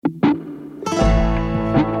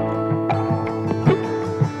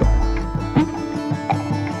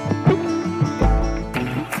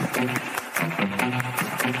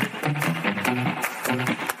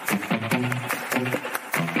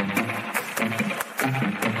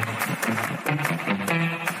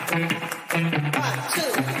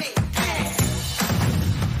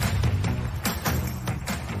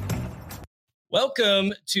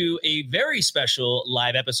welcome to a very special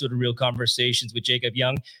live episode of Real Conversations with Jacob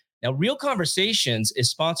Young. Now, Real Conversations is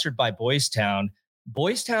sponsored by Boys Town.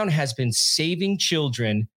 Boys Town has been saving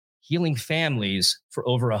children, healing families for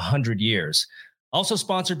over 100 years. Also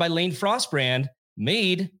sponsored by Lane Frost Brand,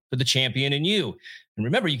 made for the champion in you. And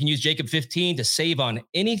remember, you can use Jacob15 to save on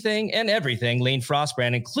anything and everything Lane Frost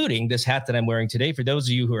Brand, including this hat that I'm wearing today. For those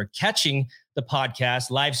of you who are catching the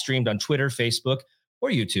podcast live streamed on Twitter, Facebook, or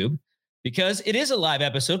YouTube, because it is a live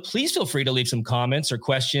episode, please feel free to leave some comments or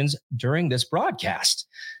questions during this broadcast.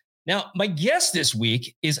 Now, my guest this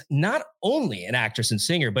week is not only an actress and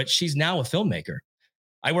singer, but she's now a filmmaker.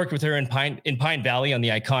 I worked with her in Pine Valley on the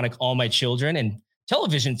iconic All My Children, and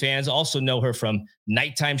television fans also know her from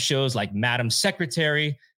nighttime shows like Madam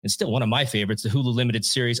Secretary, and still one of my favorites, the Hulu limited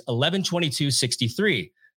series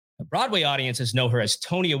 11/22/63. Broadway audiences know her as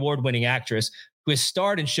Tony Award-winning actress who has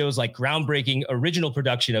starred in shows like groundbreaking original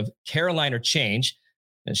production of Caroline or Change.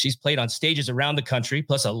 And she's played on stages around the country,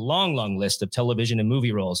 plus a long list of television and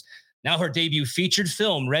movie roles. Now her debut featured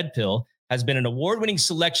film, Red Pill, has been an award-winning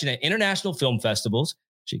selection at international film festivals.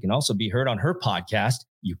 She can also be heard on her podcast,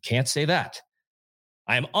 You Can't Say That.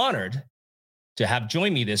 I am honored to have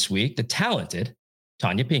join me this week the talented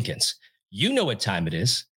Tonya Pinkins. You know what time it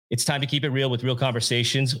is. It's time to keep it real with Real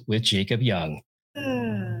Conversations with Jacob Young.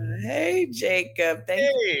 Hey, Jacob. Thank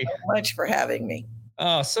you so much for having me.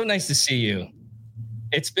 Oh, so nice to see you.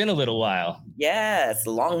 It's been a little while. Yes,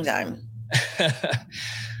 a long time.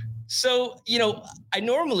 So, I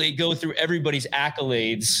normally go through everybody's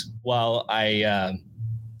accolades while I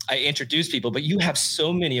introduce people, but you have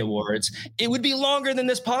so many awards. It would be longer than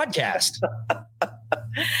this podcast.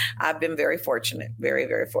 I've been very fortunate, very,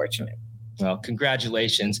 very fortunate. Well,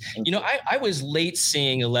 congratulations. I was late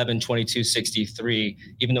seeing 11/22/63,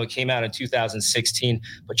 even though it came out in 2016,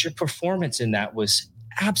 but your performance in that was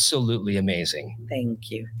absolutely amazing. Thank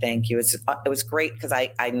you. It was great because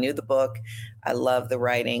I knew the book. I love the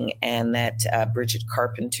writing, and that Bridget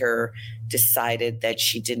Carpenter decided that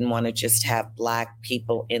she didn't want to just have Black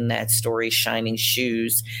people in that story shining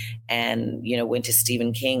shoes, and, went to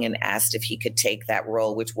Stephen King and asked if he could take that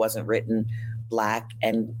role, which wasn't written Black,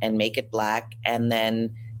 and make it Black, and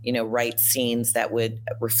then, write scenes that would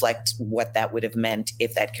reflect what that would have meant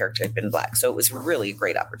if that character had been Black. So it was really a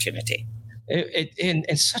great opportunity.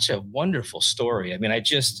 It's such a wonderful story. I mean, I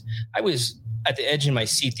was at the edge of my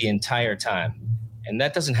seat the entire time, and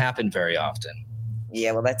that doesn't happen very often.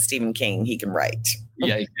 Yeah, well, that's Stephen King. He can write.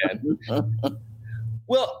 Yeah, he can.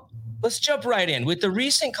 Well, let's jump right in. With the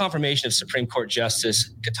recent confirmation of Supreme Court Justice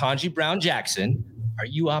Ketanji Brown Jackson, are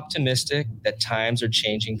you optimistic that times are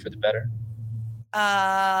changing for the better?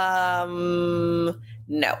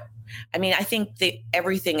 No. I mean, I think that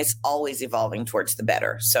everything is always evolving towards the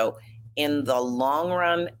better. So in the long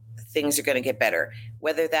run, things are going to get better.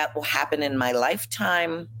 Whether that will happen in my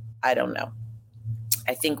lifetime, I don't know.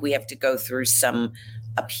 I think we have to go through some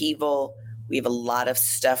upheaval. We have a lot of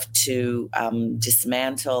stuff to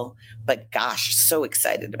dismantle. But gosh, so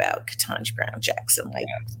excited about Ketanji Brown Jackson.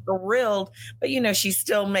 Thrilled. But, she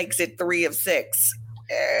still makes it 3 of 6.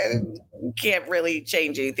 And can't really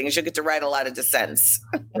change anything. She'll get to write a lot of dissents.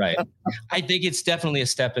 Right. I think it's definitely a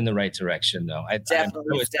step in the right direction, though. I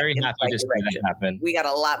was very happy to see that happen. We got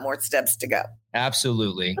a lot more steps to go.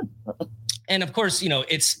 Absolutely. And of course,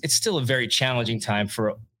 it's still a very challenging time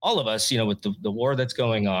for all of us, with the war that's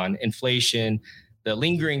going on, inflation, the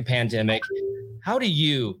lingering pandemic. How do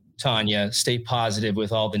you, Tonya, stay positive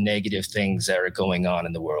with all the negative things that are going on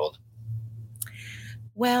in the world?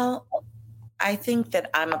 Well, I think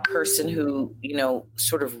that I'm a person who,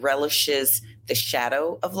 sort of relishes the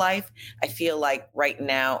shadow of life. I feel like right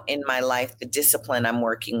now in my life, the discipline I'm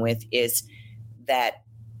working with is that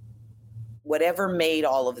whatever made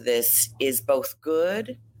all of this is both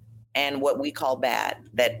good and what we call bad.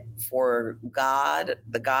 That for God,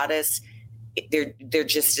 the goddess, they're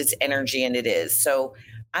just as energy, and it is. So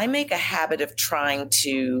I make a habit of trying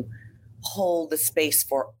to hold the space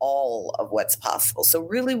for all of what's possible. So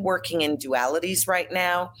really working in dualities right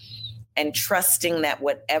now and trusting that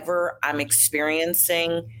whatever I'm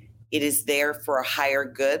experiencing, it is there for a higher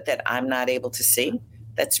good that I'm not able to see.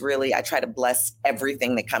 That's really, I try to bless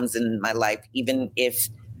everything that comes in my life, even if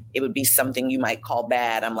it would be something you might call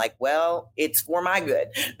bad. I'm like, well, it's for my good.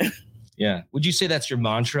 Yeah. Would you say that's your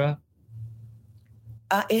mantra?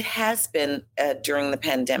 It has been during the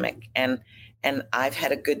pandemic, and I've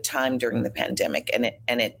had a good time during the pandemic.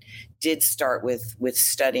 And it did start with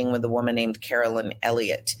studying with a woman named Carolyn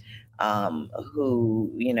Elliott,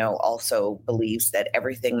 who, also believes that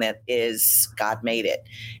everything that is, God made it.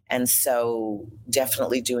 And so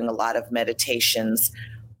definitely doing a lot of meditations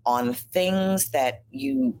on things that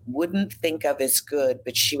you wouldn't think of as good,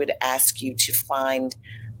 but she would ask you to find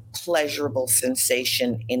pleasurable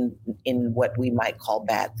sensation in what we might call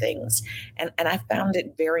bad things. And I found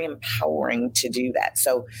it very empowering to do that.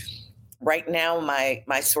 So right now,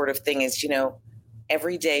 my sort of thing is,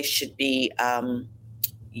 every day should be,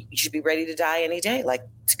 you should be ready to die any day. Like,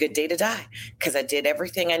 it's a good day to die because I did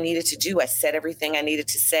everything I needed to do. I said everything I needed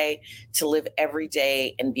to say to live every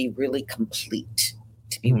day and be really complete,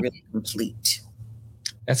 really complete.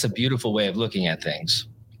 That's a beautiful way of looking at things.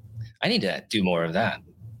 I need to do more of that.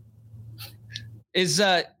 Is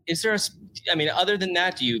there other than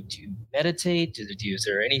that, do you meditate? Is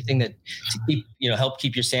there anything that to keep, help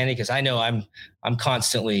keep your sanity? Because I know I'm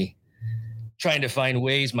constantly trying to find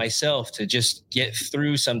ways myself to just get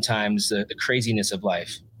through sometimes the craziness of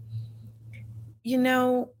life.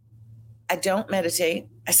 I don't meditate.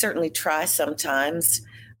 I certainly try sometimes.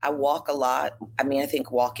 I walk a lot. I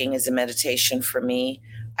think walking is a meditation for me.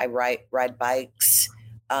 I ride bikes.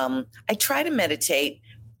 I try to meditate.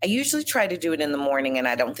 I usually try to do it in the morning, and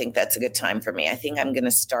I don't think that's a good time for me. I think I'm going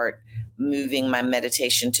to start moving my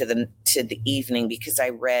meditation to the evening, because I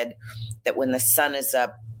read that when the sun is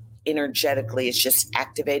up, energetically, it's just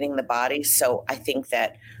activating the body. So I think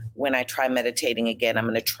that when I try meditating again, I'm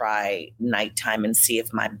going to try nighttime and see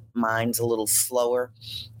if my mind's a little slower,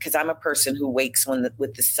 because I'm a person who wakes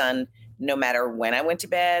with the sun. No matter when I went to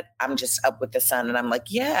bed, I'm just up with the sun, and I'm like,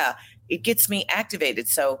 yeah, it gets me activated.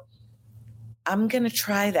 So I'm going to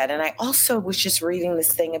try that. And I also was just reading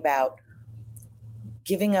this thing about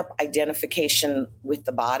giving up identification with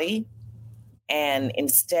the body and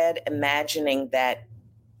instead imagining that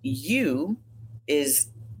you is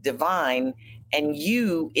divine and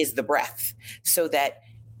you is the breath, so that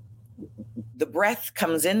the breath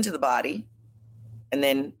comes into the body and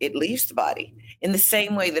then it leaves the body in the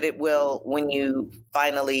same way that it will when you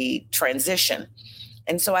finally transition.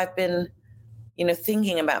 And so I've been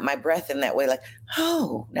thinking about my breath in that way, like,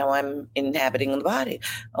 oh, now I'm inhabiting the body.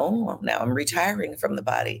 Oh, now I'm retiring from the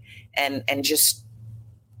body, and just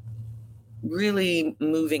really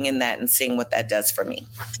moving in that and seeing what that does for me.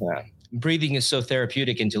 Yeah. Breathing is so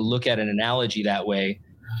therapeutic, and to look at an analogy that way,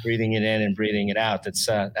 breathing it in and breathing it out,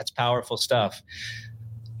 that's powerful stuff.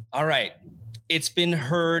 All right. It's been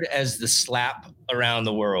heard as the slap around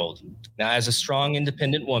the world. Now, as a strong,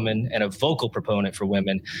 independent woman and a vocal proponent for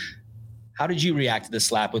women, how did you react to the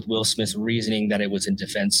slap with Will Smith's reasoning that it was in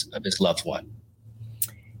defense of his loved one?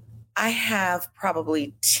 I have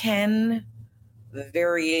probably 10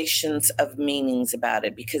 variations of meanings about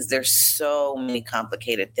it, because there's so many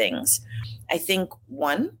complicated things. I think,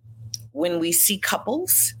 one, when we see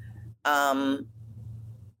couples,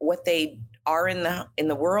 what they are in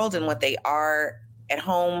the world and what they are at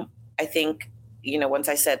home, I think, once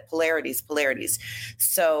I said polarities.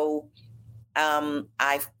 So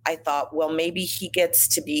I thought, well, maybe he gets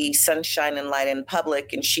to be sunshine and light in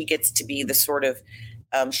public, and she gets to be the sort of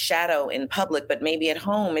shadow in public, but maybe at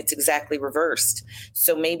home it's exactly reversed.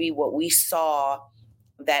 So maybe what we saw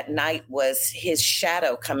that night was his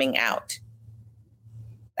shadow coming out.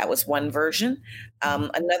 That was one version.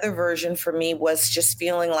 Another version for me was just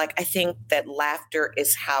feeling like, I think that laughter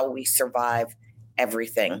is how we survive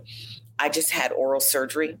everything. I just had oral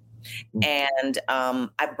surgery, and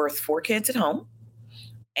I birthed 4 kids at home,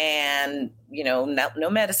 and, no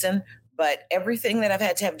medicine, but everything that I've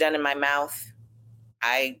had to have done in my mouth,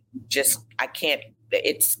 I can't,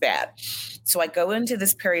 it's bad. So I go into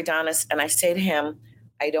this periodontist and I say to him,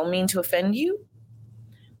 I don't mean to offend you,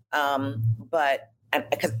 but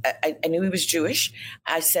because I knew he was Jewish,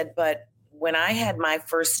 I said, but when I had my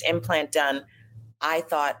first implant done, I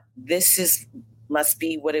thought must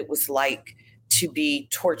be what it was like to be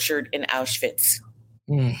tortured in Auschwitz.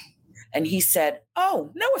 Mm. And he said,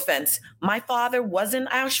 oh, no offense. My father was in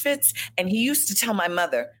Auschwitz, and he used to tell my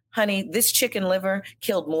mother, honey, this chicken liver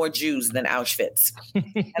killed more Jews than Auschwitz.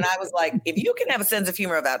 And I was like, if you can have a sense of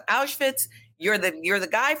humor about Auschwitz, you're the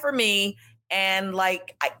guy for me. And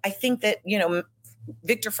like, I think that,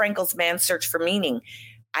 Viktor Frankl's Man's Search for Meaning,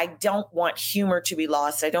 I don't want humor to be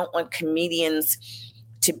lost. I don't want comedians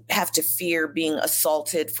to have to fear being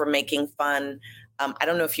assaulted for making fun. I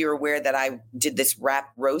don't know if you're aware that I did this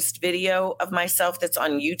rap roast video of myself that's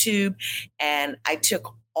on YouTube, and I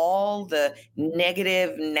took all the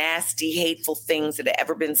negative, nasty, hateful things that have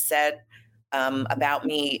ever been said about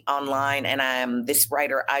me online. And this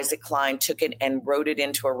writer, Isaac Klein, took it and wrote it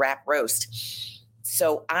into a rap roast.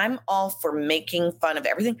 So I'm all for making fun of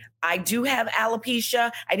everything. I do have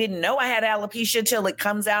alopecia. I didn't know I had alopecia till it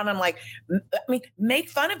comes out. I'm like, make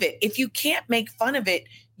fun of it. If you can't make fun of it,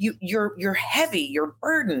 you're heavy, you're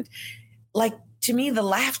burdened. Like, to me, the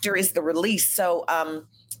laughter is the release. So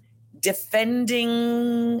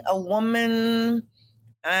defending a woman,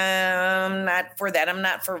 I'm not for that. I'm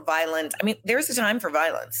not for violence. I mean, there's a time for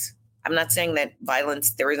violence. I'm not saying that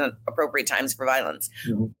there isn't appropriate times for violence,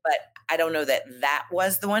 but I don't know that that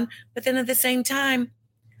was the one. But then at the same time,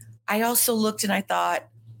 I also looked and I thought,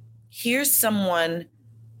 here's someone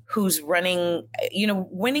who's running,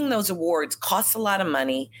 winning those awards costs a lot of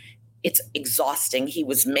money. It's exhausting. He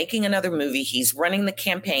was making another movie. He's running the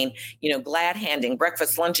campaign, glad handing,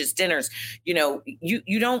 breakfast, lunches, dinners.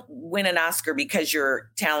 You don't win an Oscar because you're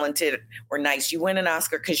talented or nice. You win an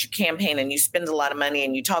Oscar because you campaign and you spend a lot of money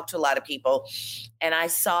and you talk to a lot of people. And I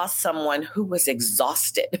saw someone who was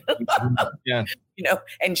exhausted, yeah,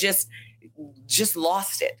 and just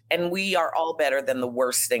lost it. And we are all better than the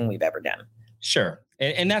worst thing we've ever done. Sure.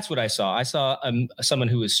 And that's what I saw. I saw someone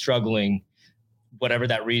who was struggling, whatever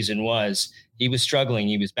that reason was. He was struggling.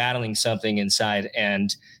 He was battling something inside,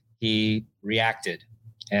 and he reacted,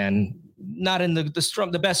 and not in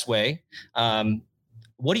the best way.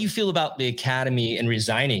 What do you feel about the Academy and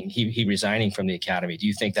resigning? He resigning from the Academy. Do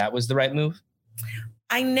you think that was the right move?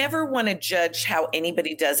 I never want to judge how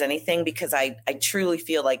anybody does anything, because I truly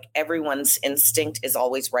feel like everyone's instinct is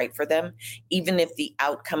always right for them, even if the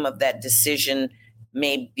outcome of that decision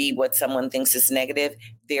may be what someone thinks is negative.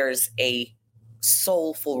 There's a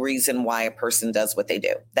soulful reason why a person does what they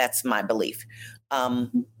do. That's my belief. I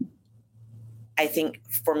think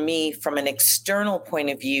for me, from an external point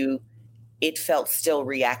of view, it felt still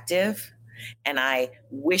reactive, and I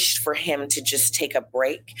wished for him to just take a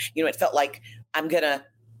break. It felt like I'm gonna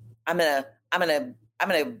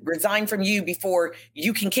resign from you before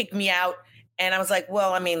you can kick me out. And I was like,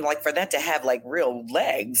 well, I mean, like, for that to have like real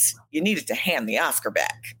legs, you needed to hand the Oscar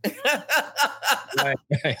back. Right.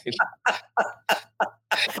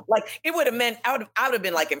 Like, it would have meant I would have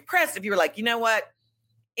been like impressed if you were like, you know what?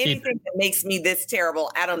 Anything that makes me this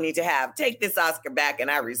terrible, I don't need to have. Take this Oscar back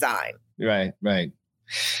and I resign. Right.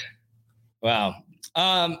 Wow.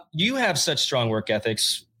 You have such strong work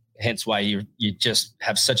ethics, hence why you just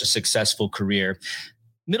have such a successful career.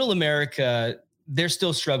 Middle America, they're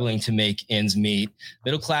still struggling to make ends meet.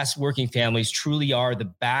 Middle-class working families truly are the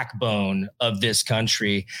backbone of this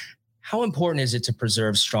country. How important is it to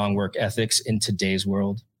preserve strong work ethics in today's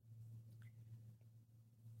world?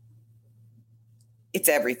 It's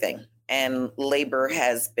everything. And labor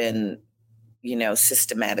has been,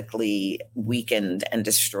 systematically weakened and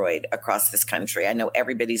destroyed across this country. I know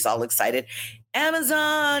everybody's all excited.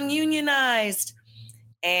 Amazon unionized.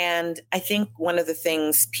 And I think one of the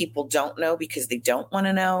things people don't know, because they don't want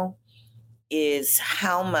to know, is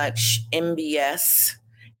how much MBS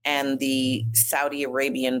and the Saudi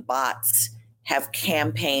Arabian bots have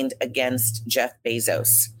campaigned against Jeff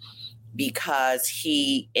Bezos, because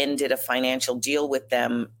he ended a financial deal with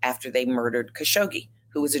them after they murdered Khashoggi,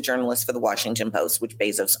 who was a journalist for the Washington Post, which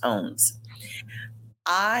Bezos owns.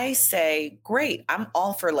 I say, great, I'm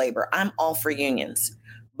all for labor. I'm all for unions.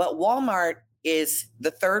 But Walmart is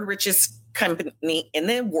the third richest company in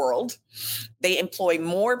the world. They employ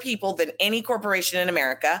more people than any corporation in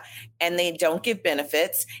America, and they don't give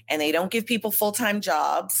benefits, and they don't give people full-time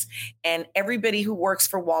jobs. And everybody who works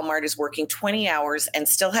for Walmart is working 20 hours and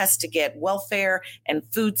still has to get welfare and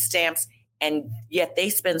food stamps. And yet they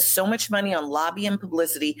spend so much money on lobby and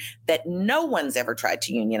publicity that no one's ever tried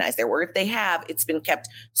to unionize there. Or if they have, it's been kept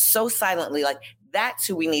so silently. Like, that's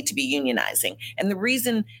who we need to be unionizing. And the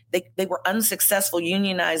reason they were unsuccessful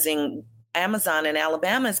unionizing Amazon in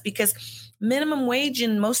Alabama is because minimum wage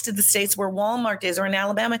in most of the states where Walmart is, or in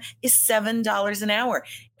Alabama, is $7 an hour.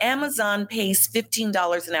 Amazon pays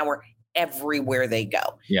 $15 an hour everywhere they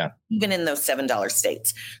go. Yeah. Even in those $7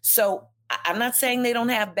 states. So I'm not saying they don't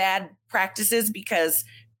have bad practices, because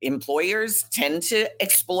employers tend to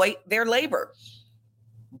exploit their labor.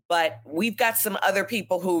 But we've got some other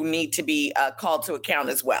people who need to be called to account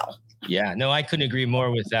as well. Yeah, no, I couldn't agree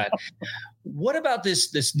more with that. What about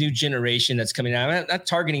this new generation that's coming out? I'm not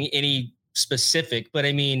targeting any specific, but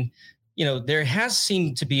I mean, there has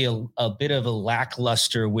seemed to be a bit of a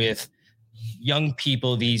lackluster with young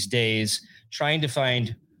people these days trying to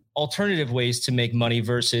find alternative ways to make money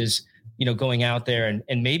versus, going out there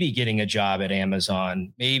and maybe getting a job at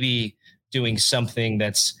Amazon, maybe doing something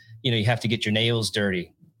that's, you have to get your nails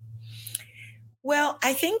dirty. Well,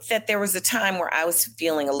 I think that there was a time where I was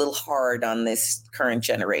feeling a little hard on this current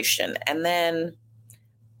generation. And then,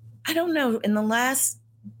 I don't know, in the last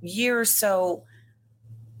year or so,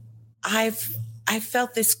 I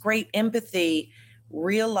felt this great empathy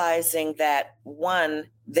realizing that, one,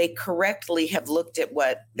 they correctly have looked at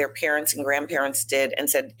what their parents and grandparents did and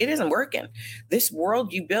said, it isn't working. This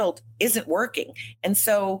world you built isn't working. And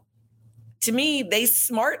so to me, they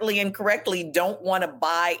smartly and correctly don't want to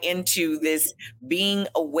buy into this being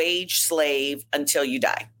a wage slave until you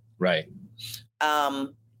die. Right.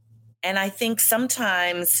 And I think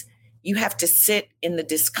sometimes you have to sit in the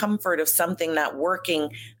discomfort of something not working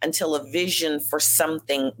until a vision for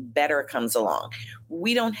something better comes along.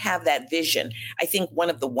 We don't have that vision. I think one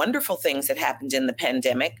of the wonderful things that happened in the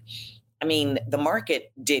pandemic, I mean, the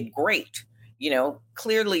market did great.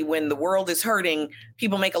 Clearly when the world is hurting,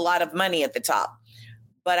 people make a lot of money at the top.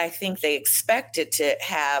 But I think they expected to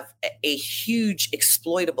have a huge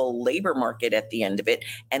exploitable labor market at the end of it,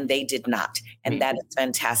 and they did not. And that is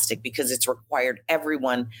fantastic because it's required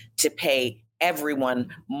everyone to pay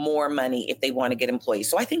everyone more money if they want to get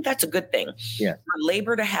employees. So I think that's a good thing. Yeah. For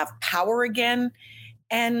labor to have power again.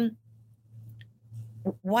 And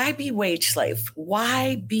why be wage slave?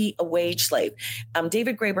 Why be a wage slave?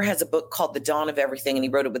 David Graeber has a book called The Dawn of Everything, and he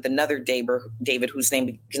wrote it with another David, whose name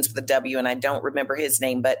begins with a W, and I don't remember his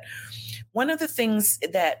name. But one of the things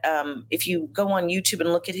that if you go on YouTube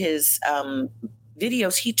and look at his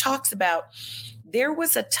videos, he talks about there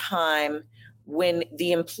was a time when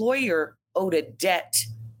the employer owed a debt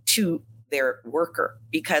to their worker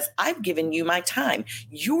because I've given you my time.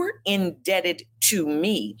 You're indebted to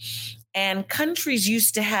me. And countries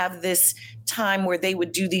used to have this time where they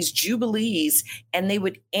would do these jubilees and they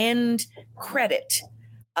would end credit.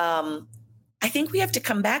 I think we have to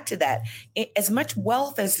come back to that. As much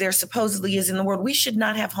wealth as there supposedly is in the world, we should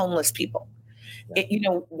not have homeless people.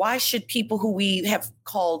 Why should people who we have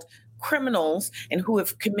called criminals and who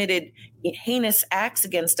have committed heinous acts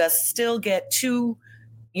against us still get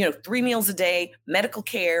 3 meals a day, medical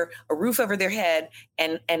care, a roof over their head,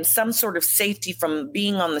 and some sort of safety from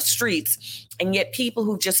being on the streets. And yet people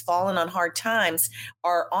who've just fallen on hard times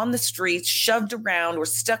are on the streets, shoved around, or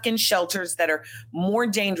stuck in shelters that are more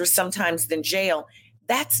dangerous sometimes than jail.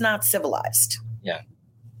 That's not civilized. Yeah.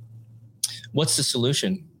 What's the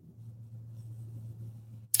solution?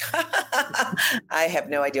 I have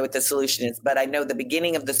no idea what the solution is, but I know the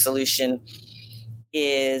beginning of the solution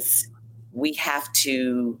is we have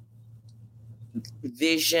to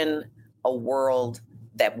vision a world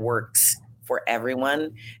that works for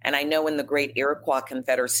everyone. And I know in the Great Iroquois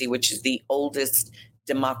Confederacy, which is the oldest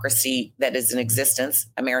democracy that is in existence,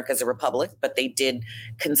 America's a republic, but they did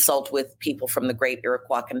consult with people from the Great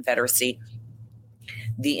Iroquois Confederacy.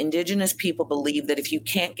 The indigenous people believe that if you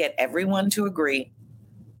can't get everyone to agree,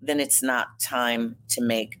 then it's not time to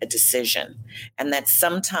make a decision. And that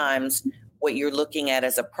sometimes what you're looking at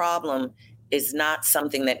as a problem is not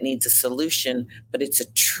something that needs a solution, but it's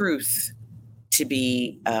a truth to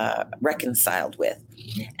be reconciled with.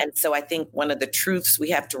 And so I think one of the truths we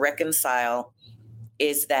have to reconcile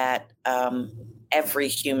is that every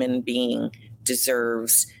human being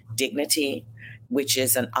deserves dignity, which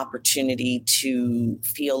is an opportunity to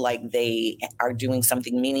feel like they are doing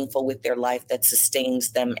something meaningful with their life that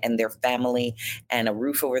sustains them and their family, and a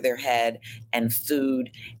roof over their head and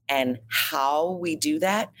food. And how we do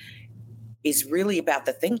that is really about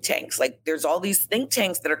the think tanks. Like there's all these think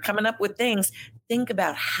tanks that are coming up with things. Think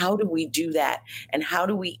about how do we do that? And how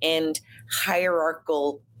do we end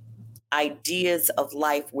hierarchical ideas of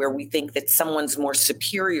life where we think that someone's more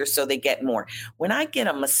superior so they get more. When I get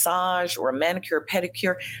a massage or a manicure or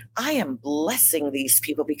pedicure, I am blessing these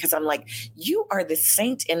people because I'm like, you are the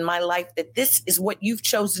saint in my life that this is what you've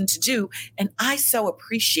chosen to do. And I so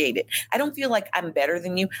appreciate it. I don't feel like I'm better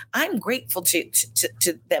than you. I'm grateful to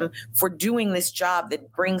them for doing this job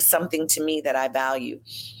that brings something to me that I value.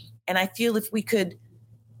 And I feel if we could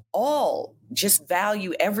all just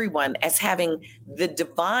value everyone as having the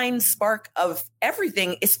divine spark of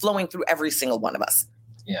everything is flowing through every single one of us.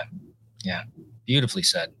 Yeah. Yeah. Beautifully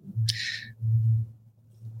said.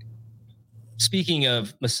 Speaking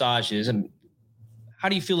of massages, how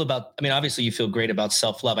do you feel about, obviously you feel great about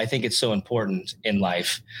self-love. I think it's so important in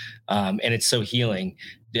life. And it's so healing.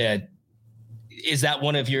 Is that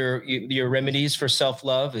one of your remedies for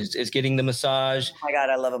self-love is getting the massage? Oh my God,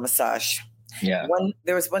 I love a massage. Yeah.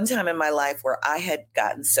 There was one time in my life where I had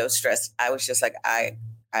gotten so stressed. I was just like,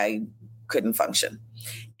 I couldn't function.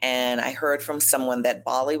 And I heard from someone that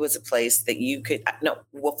Bali was a place that you could,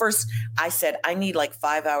 first I said, I need like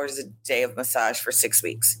 5 hours a day of massage for 6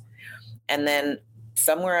 weeks. And then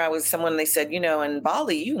they said, in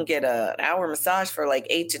Bali, you can get an hour massage for like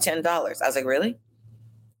 $8 to $10. I was like, really?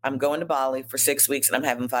 I'm going to Bali for 6 weeks and I'm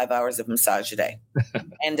having 5 hours of massage a day.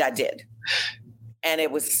 And I did. And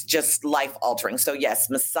it was just life altering. So yes,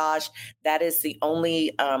 massage, that is the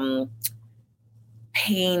only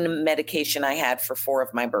pain medication I had for 4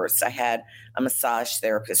 of my births. I had a massage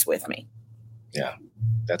therapist with me. Yeah,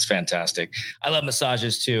 that's fantastic. I love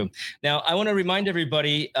massages too. Now, I want to remind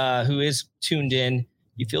everybody who is tuned in,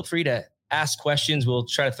 you feel free to ask questions. We'll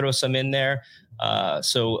try to throw some in there.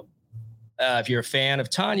 So if you're a fan of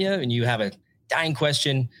Tanya and you have a dying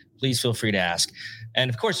question, please feel free to ask. And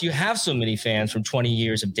of course, you have so many fans from 20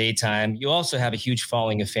 years of daytime. You also have a huge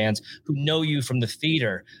following of fans who know you from the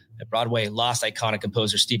theater. At Broadway lost iconic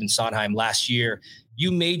composer Stephen Sondheim last year.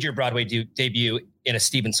 You made your Broadway debut in a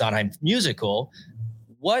Stephen Sondheim musical.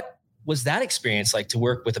 What was that experience like to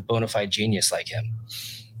work with a bona fide genius like him?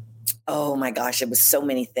 Oh my gosh, it was so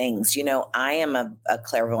many things. You know, I am a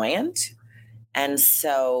clairvoyant. And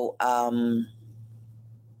so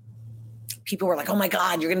people were like, oh my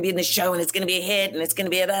God, you're going to be in this show and it's going to be a hit and it's going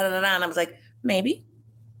to be a da-da-da-da. And I was like, maybe.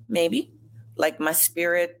 Like my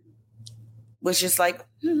spirit was just like,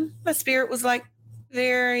 my spirit was like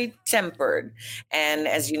very tempered. And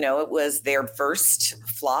as you know, it was their first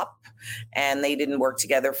flop and they didn't work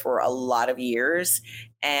together for a lot of years.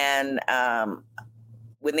 And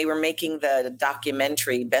when they were making the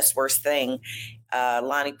documentary, Best Worst Thing,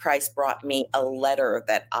 Lonnie Price brought me a letter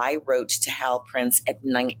that I wrote to Hal Prince at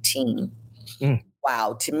 19.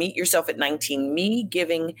 Wow. To meet yourself at 19, me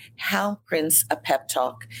giving Hal Prince a pep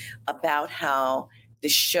talk about how the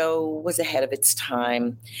show was ahead of its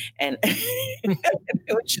time. And it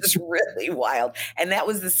was just really wild. And that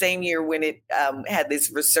was the same year when it had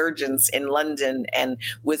this resurgence in London and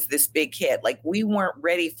was this big hit. Like we weren't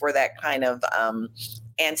ready for that kind of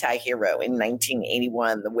anti-hero in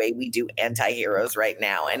 1981, the way we do anti-heroes right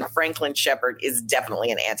now. And Franklin Shepard is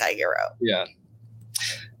definitely an anti-hero. Yeah.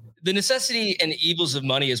 The necessity and evils of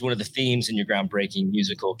money is one of the themes in your groundbreaking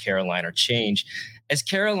musical, Caroline, or Change. As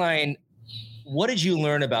Caroline, what did you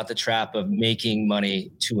learn about the trap of making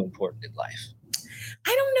money too important in life?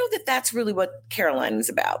 I don't know that that's really what Caroline is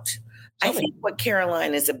about. I think what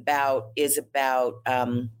Caroline is about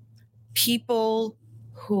people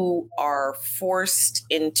who are forced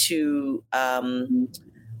into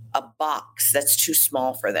a box that's too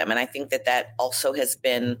small for them. And I think that that also has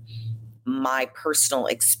been my personal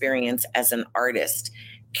experience as an artist.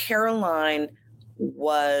 Caroline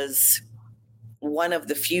was one of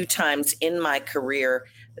the few times in my career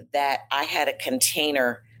that I had a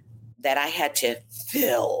container that I had to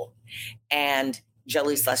fill. And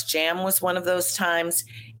Jelly Slash Jam was one of those times.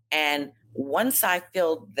 And once I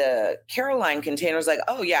filled the Caroline container, I was like,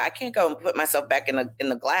 oh yeah, I can't go and put myself back in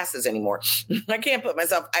the glasses anymore. I can't put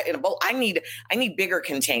myself in a bowl. I need bigger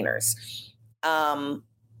containers.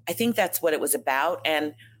 I think that's what it was about.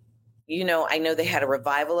 And, you know, I know they had a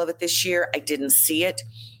revival of it this year. I didn't see it,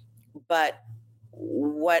 but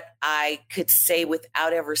what I could say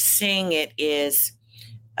without ever seeing it is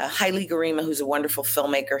Haile Garima, who's a wonderful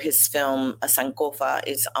filmmaker, his film Sankofa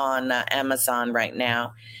is on Amazon right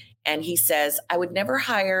now. And he says, I would never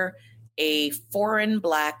hire a foreign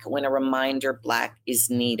Black when a reminder Black is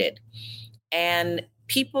needed. And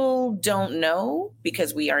people don't know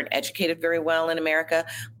because we aren't educated very well in America,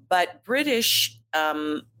 but British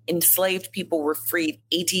enslaved people were freed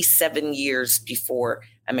 87 years before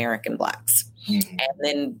American Blacks. Mm-hmm. And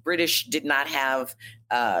then British did not have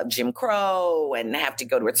Jim Crow and have to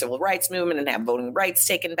go to a civil rights movement and have voting rights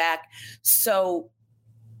taken back. So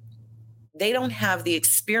they don't have the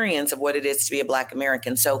experience of what it is to be a Black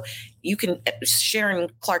American. So you can, Sharon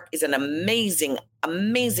Clark is an amazing,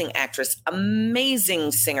 amazing actress,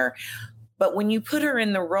 amazing singer. But when you put her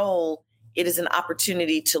in the role, it is an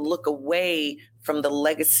opportunity to look away from the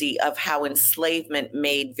legacy of how enslavement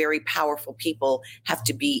made very powerful people have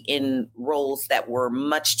to be in roles that were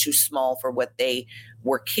much too small for what they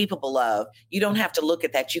were capable of. You don't have to look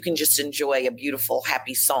at that. You can just enjoy a beautiful,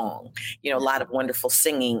 happy song, you know, a lot of wonderful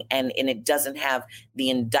singing. And it doesn't have the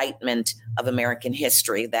indictment of American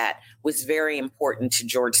history that was very important to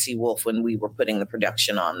George C. Wolfe when we were putting the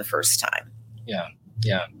production on the first time. Yeah.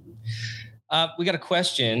 Yeah. We got a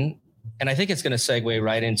question. And I think it's going to segue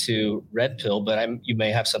right into Red Pill, but you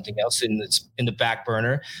may have something else in the back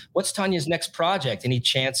burner. What's Tanya's next project? Any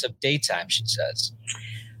chance of daytime, she says?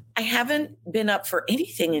 I haven't been up for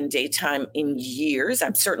anything in daytime in years.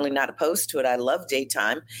 I'm certainly not opposed to it. I love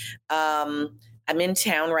daytime. I'm in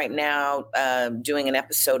town right now doing an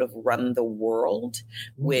episode of Run the World,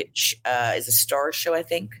 which is a Star show, I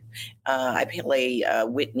think. I play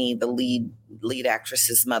Whitney, the lead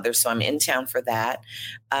actress's mother, so I'm in town for that.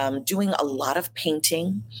 Doing a lot of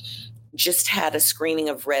painting. just had a screening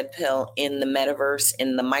of Red Pill in the metaverse,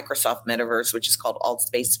 in the Microsoft metaverse, which is called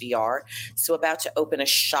Altspace VR. So about to open a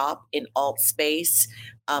shop in Altspace.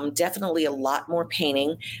 Definitely a lot more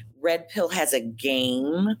painting. Red Pill has a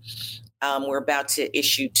game. We're about to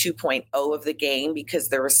issue 2.0 of the game because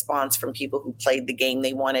the response from people who played the game,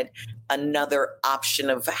 they wanted another option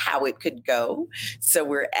of how it could go. So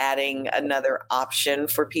we're adding another option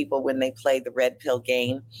for people when they play the Red Pill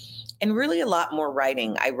game. And really a lot more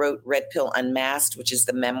writing. I wrote Red Pill Unmasked, which is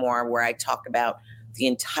the memoir where I talk about the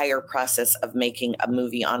entire process of making a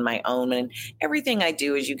movie on my own. And everything I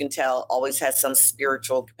do, as you can tell, always has some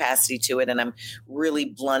spiritual capacity to it. And I'm really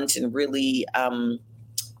blunt and really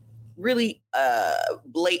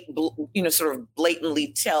sort of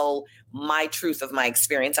blatantly tell my truth of my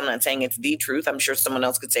experience. I'm not saying it's the truth. I'm sure someone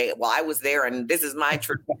else could say, well, I was there and this is my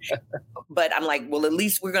truth. But I'm like, well, at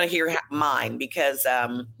least we're going to hear mine because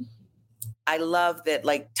I love that,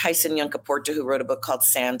 like Tyson Yunkaporta, who wrote a book called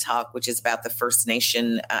Sand Talk, which is about the First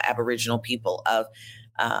Nation Aboriginal people of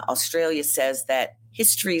Australia, says that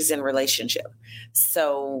history is in relationship.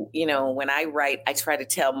 So, when I write, I try to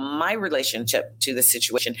tell my relationship to the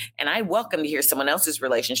situation, and I welcome to hear someone else's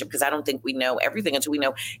relationship because I don't think we know everything until we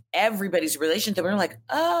know everybody's relationship. And we're like,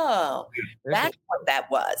 oh, that's what that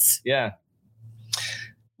was. Yeah.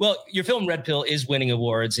 Well, your film Red Pill is winning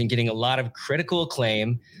awards and getting a lot of critical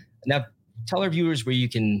acclaim. Now, tell our viewers where you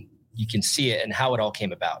can see it and how it all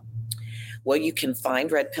came about. Well, you can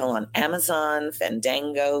find Red Pill on Amazon,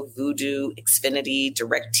 Fandango, Vudu, Xfinity,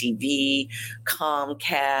 DirecTV,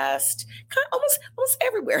 Comcast, almost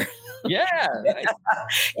everywhere. Yeah. Nice.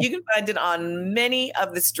 You can find it on many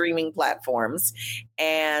of the streaming platforms.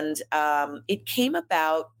 And it came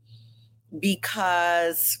about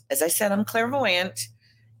because, as I said, I'm clairvoyant.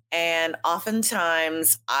 And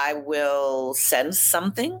oftentimes I will sense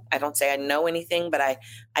something. I don't say I know anything, but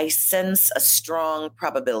I sense a strong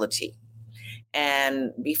probability.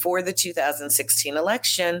 And before the 2016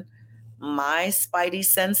 election, my spidey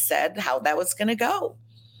sense said how that was going to go.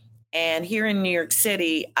 And here in New York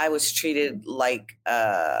City, I was treated like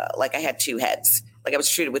I had two heads. Like I was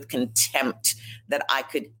treated with contempt that I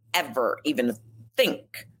could ever even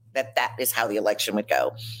think that is how the election would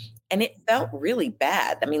go. And it felt really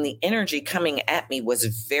bad. I mean, the energy coming at me was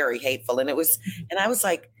very hateful. And I was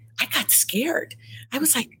like, I got scared. I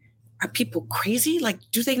was like, are people crazy? Like,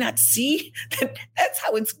 do they not see that that's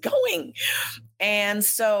how it's going? And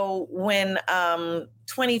so when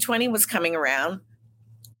 2020 was coming around,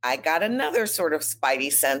 I got another sort of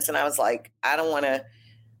spidey sense. And I was like, I don't want to,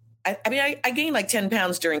 I gained like 10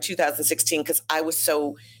 pounds during 2016 because I was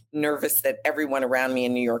so nervous that everyone around me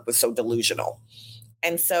in New York was so delusional.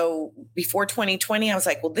 And so before 2020, I was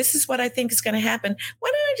like, well, this is what I think is going to happen. Why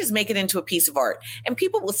don't I just make it into a piece of art? And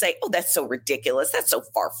people will say, oh, that's so ridiculous. That's so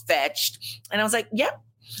far-fetched. And I was like, yep.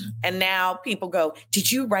 And now people go,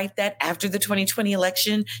 did you write that after the 2020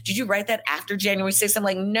 election? Did you write that after January 6th? I'm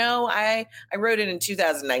like, no, I wrote it in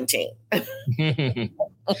 2019.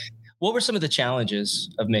 What were some of the challenges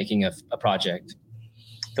of making a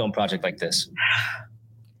film project like this?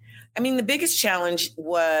 I mean, the biggest challenge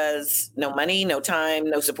was no money, no time,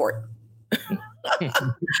 no support.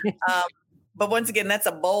 But once again, that's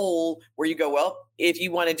a bowl where you go, well, if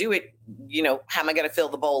you want to do it, how am I going to fill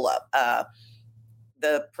the bowl up?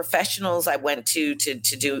 The professionals I went to do,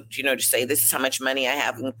 to say, this is how much money I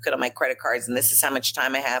have and put on my credit cards, and this is how much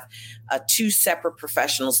time I have. Two separate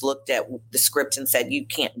professionals looked at the script and said, you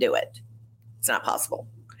can't do it. It's not possible.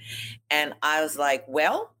 And I was like,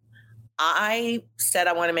 well, I said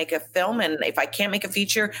I want to make a film, and if I can't make a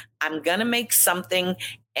feature, I'm going to make something,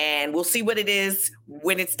 and we'll see what it is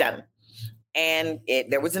when it's done. And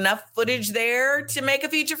there was enough footage there to make a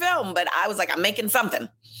feature film, but I was like, I'm making something.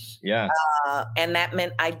 Yeah. And that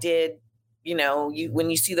meant I did,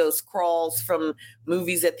 when you see those crawls from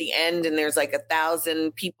movies at the end and there's like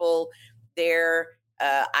 1,000 people there,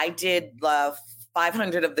 I did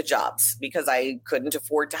 500 of the jobs because I couldn't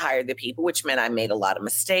afford to hire the people, which meant I made a lot of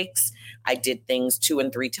mistakes. I did things 2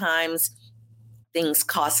 and 3 times. Things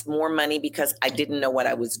cost more money because I didn't know what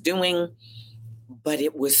I was doing, but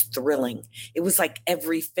it was thrilling. It was like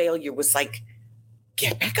every failure was like,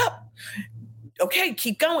 get back up. Okay,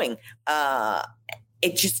 keep going.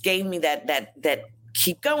 It just gave me that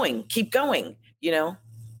keep going,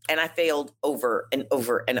 and I failed over and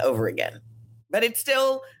over and over again, but it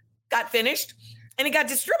still got finished and it got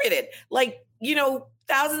distributed. Like,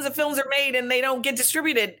 thousands of films are made and they don't get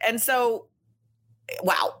distributed. And so,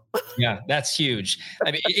 wow. Yeah, that's huge.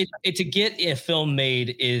 I mean, to get a film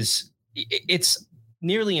made it's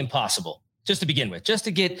nearly impossible. just to begin with, just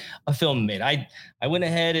to get a film made. I went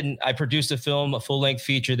ahead and I produced a film, a full-length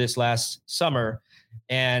feature this last summer.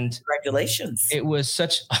 And congratulations. It was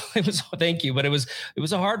thank you, but it was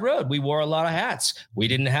a hard road. We wore a lot of hats. We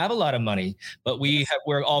didn't have a lot of money, but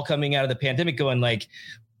we're all coming out of the pandemic going like,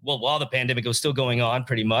 well, while the pandemic was still going on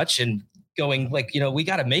pretty much and going like, we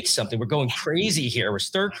got to make something. We're going crazy here. We're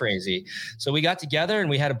stir crazy. So we got together and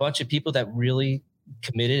we had a bunch of people that really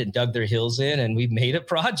committed and dug their heels in, and we made a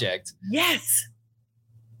project. Yes.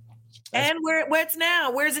 And where's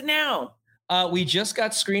now? Where's it now? We just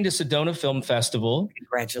got screened at Sedona Film Festival.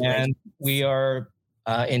 Congratulations. And we are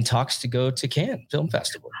in talks to go to Cannes Film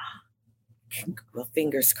Festival. Well,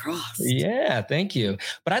 fingers crossed. Yeah, thank you.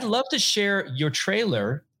 But I'd love to share your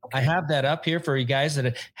trailer. Okay. I have that up here for you guys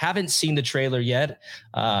that haven't seen the trailer yet.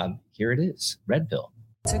 Here it is, Red Pill.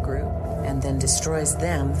 It's a group and then destroys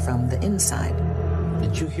them from the inside.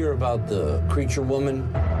 Did you hear about the creature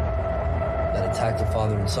woman that attacked the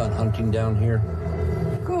father and son hunting down here?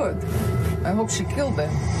 Good. I hope she killed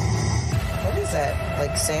them. What is that?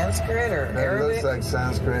 Like Sanskrit or Arabic? It looks like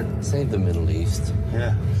Sanskrit. Say the Middle East.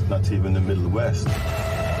 Yeah, it's not even the Middle West.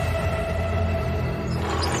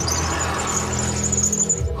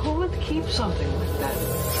 Who would keep something like that?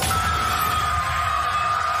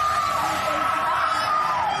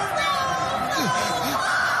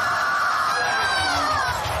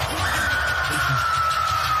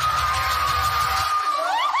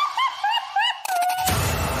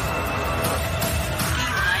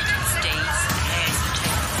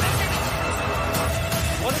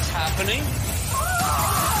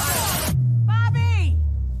 Bobby!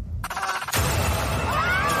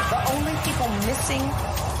 The only people missing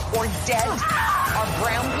or dead are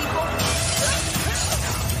brown people?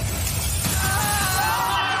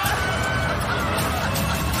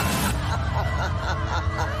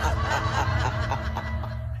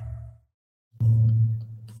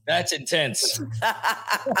 That's intense.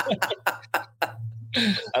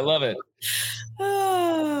 I love it.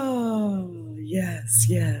 Oh, yes,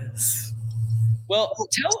 yes. Well,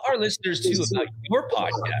 tell our listeners too about your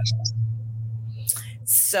podcast.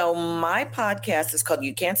 So my podcast is called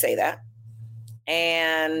You Can't Say That.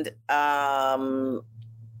 And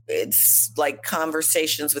it's like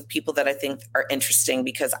conversations with people that I think are interesting,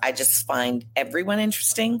 because I just find everyone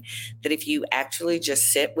interesting, that if you actually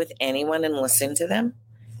just sit with anyone and listen to them,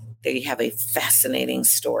 they have a fascinating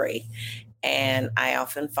story. And I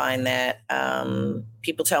often find that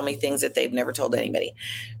people tell me things that they've never told anybody.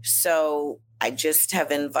 So I just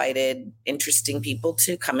have invited interesting people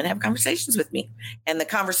to come and have conversations with me. And the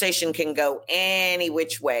conversation can go any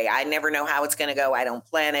which way. I never know how it's going to go. I don't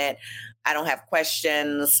plan it. I don't have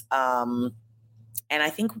questions. And I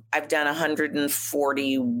think I've done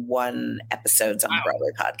 141 episodes on the Broadway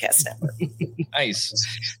Podcast Network. Nice.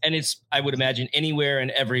 And it's, I would imagine, anywhere and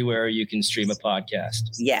everywhere you can stream a podcast.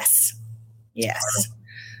 Yes. Yes.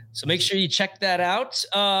 So make sure you check that out.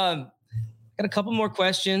 Got a couple more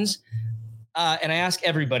questions. And I ask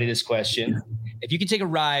everybody this question. If you could take a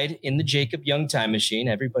ride in the Jacob Young time machine,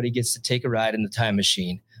 everybody gets to take a ride in the time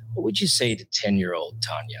machine. What would you say to 10-year-old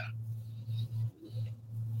Tanya?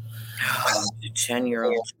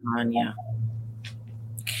 10-year-old Tanya.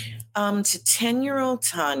 To 10-year-old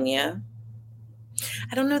Tanya,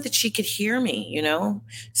 I don't know that she could hear me, you know?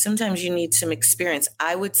 Sometimes you need some experience.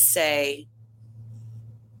 I would say,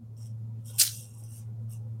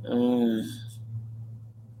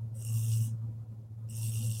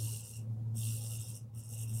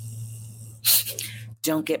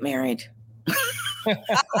 don't get married.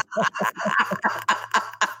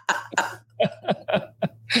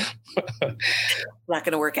 Not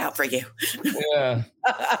going to work out for you. Yeah.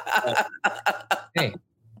 Hey,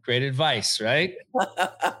 great advice, right? Well,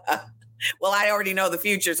 I already know the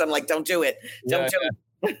future, so I'm like, don't do it. Don't do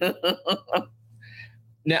it.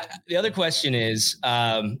 Now, the other question is,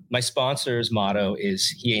 my sponsor's motto is,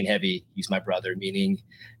 he ain't heavy, he's my brother, meaning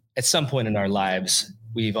at some point in our lives,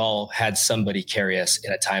 we've all had somebody carry us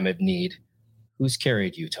in a time of need. Who's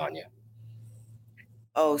carried you, Tanya?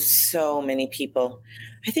 Oh, so many people.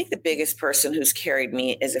 I think the biggest person who's carried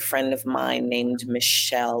me is a friend of mine named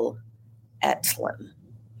Michelle Etlin.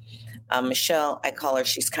 Michelle, I call her,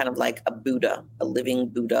 she's kind of like a Buddha, a living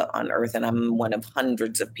Buddha on earth. And I'm one of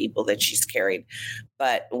hundreds of people that she's carried.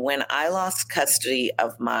 But when I lost custody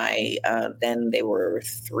of my, then they were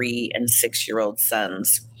 3 and 6-year-old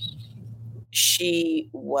sons, she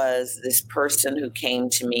was this person who came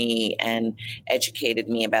to me and educated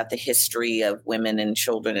me about the history of women and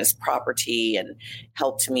children as property and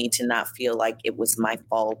helped me to not feel like it was my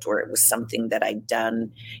fault or it was something that I'd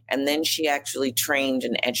done. And then she actually trained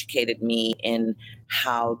and educated me in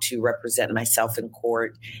how to represent myself in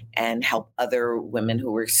court and help other women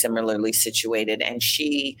who were similarly situated. And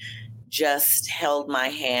she just held my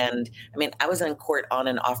hand. I mean, I was in court on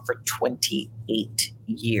and off for 28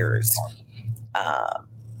 years.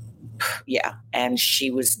 And she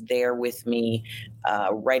was there with me,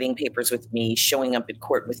 writing papers with me, showing up at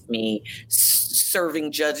court with me,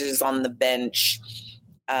 serving judges on the bench.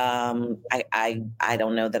 I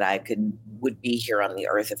don't know that I would be here on the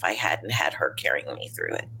earth if I hadn't had her carrying me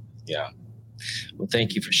through it. Yeah. Well,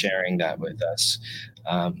 thank you for sharing that with us.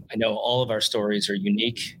 I know all of our stories are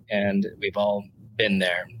unique, and we've all been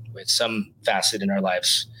there with some facet in our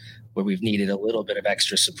lives where we've needed a little bit of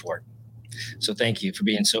extra support. So thank you for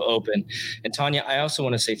being so open. And Tanya, I also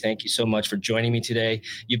want to say thank you so much for joining me today.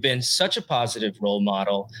 You've been such a positive role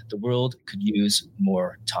model. The world could use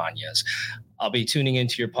more Tanyas. I'll be tuning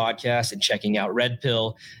into your podcast and checking out Red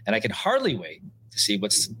Pill, and I can hardly wait to see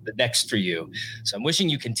what's the next for you. So I'm wishing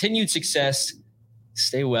you continued success.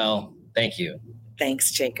 Stay well. Thank you. Thanks,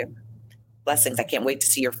 Jacob. Blessings. I can't wait to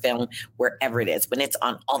see your film wherever it is, when it's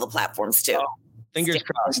on all the platforms too. Fingers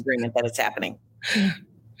crossed. Agreement that it's happening.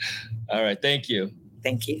 All right. Thank you.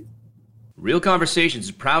 Thank you. Real Conversations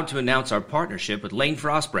is proud to announce our partnership with Lane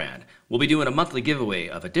Frost Brand. We'll be doing a monthly giveaway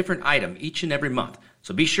of a different item each and every month.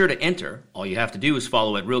 So be sure to enter. All you have to do is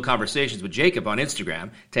follow at Real Conversations with Jacob on Instagram,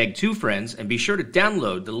 tag 2 friends, and be sure to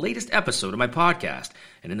download the latest episode of my podcast.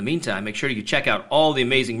 And in the meantime, make sure you check out all the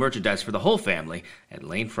amazing merchandise for the whole family at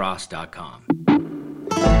lanefrost.com.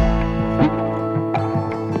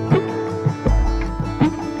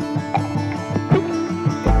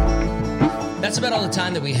 That's about all the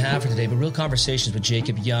time that we have for today, but Real Conversations with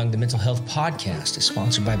Jacob Young, the mental health podcast, is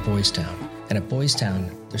sponsored by Boys Town. And at Boys Town,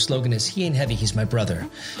 their slogan is, "He ain't heavy, he's my brother."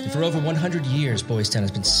 And for over 100 years, Boys Town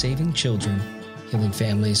has been saving children, healing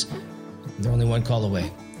families, and they're only one call away.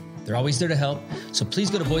 They're always there to help, so please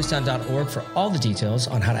go to boystown.org for all the details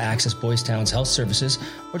on how to access Boys Town's health services,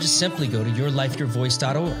 or just simply go to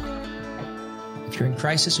yourlifeyourvoice.org. If you're in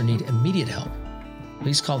crisis or need immediate help,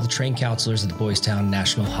 please call the trained counselors at the Boys Town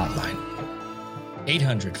National Hotline.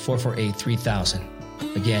 800-448-3000.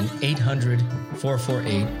 Again,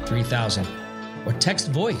 800-448-3000. Or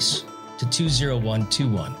text VOICE to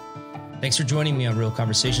 20121. Thanks for joining me on Real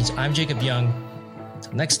Conversations. I'm Jacob Young.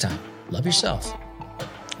 Until next time, love yourself.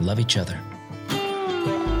 Love each other.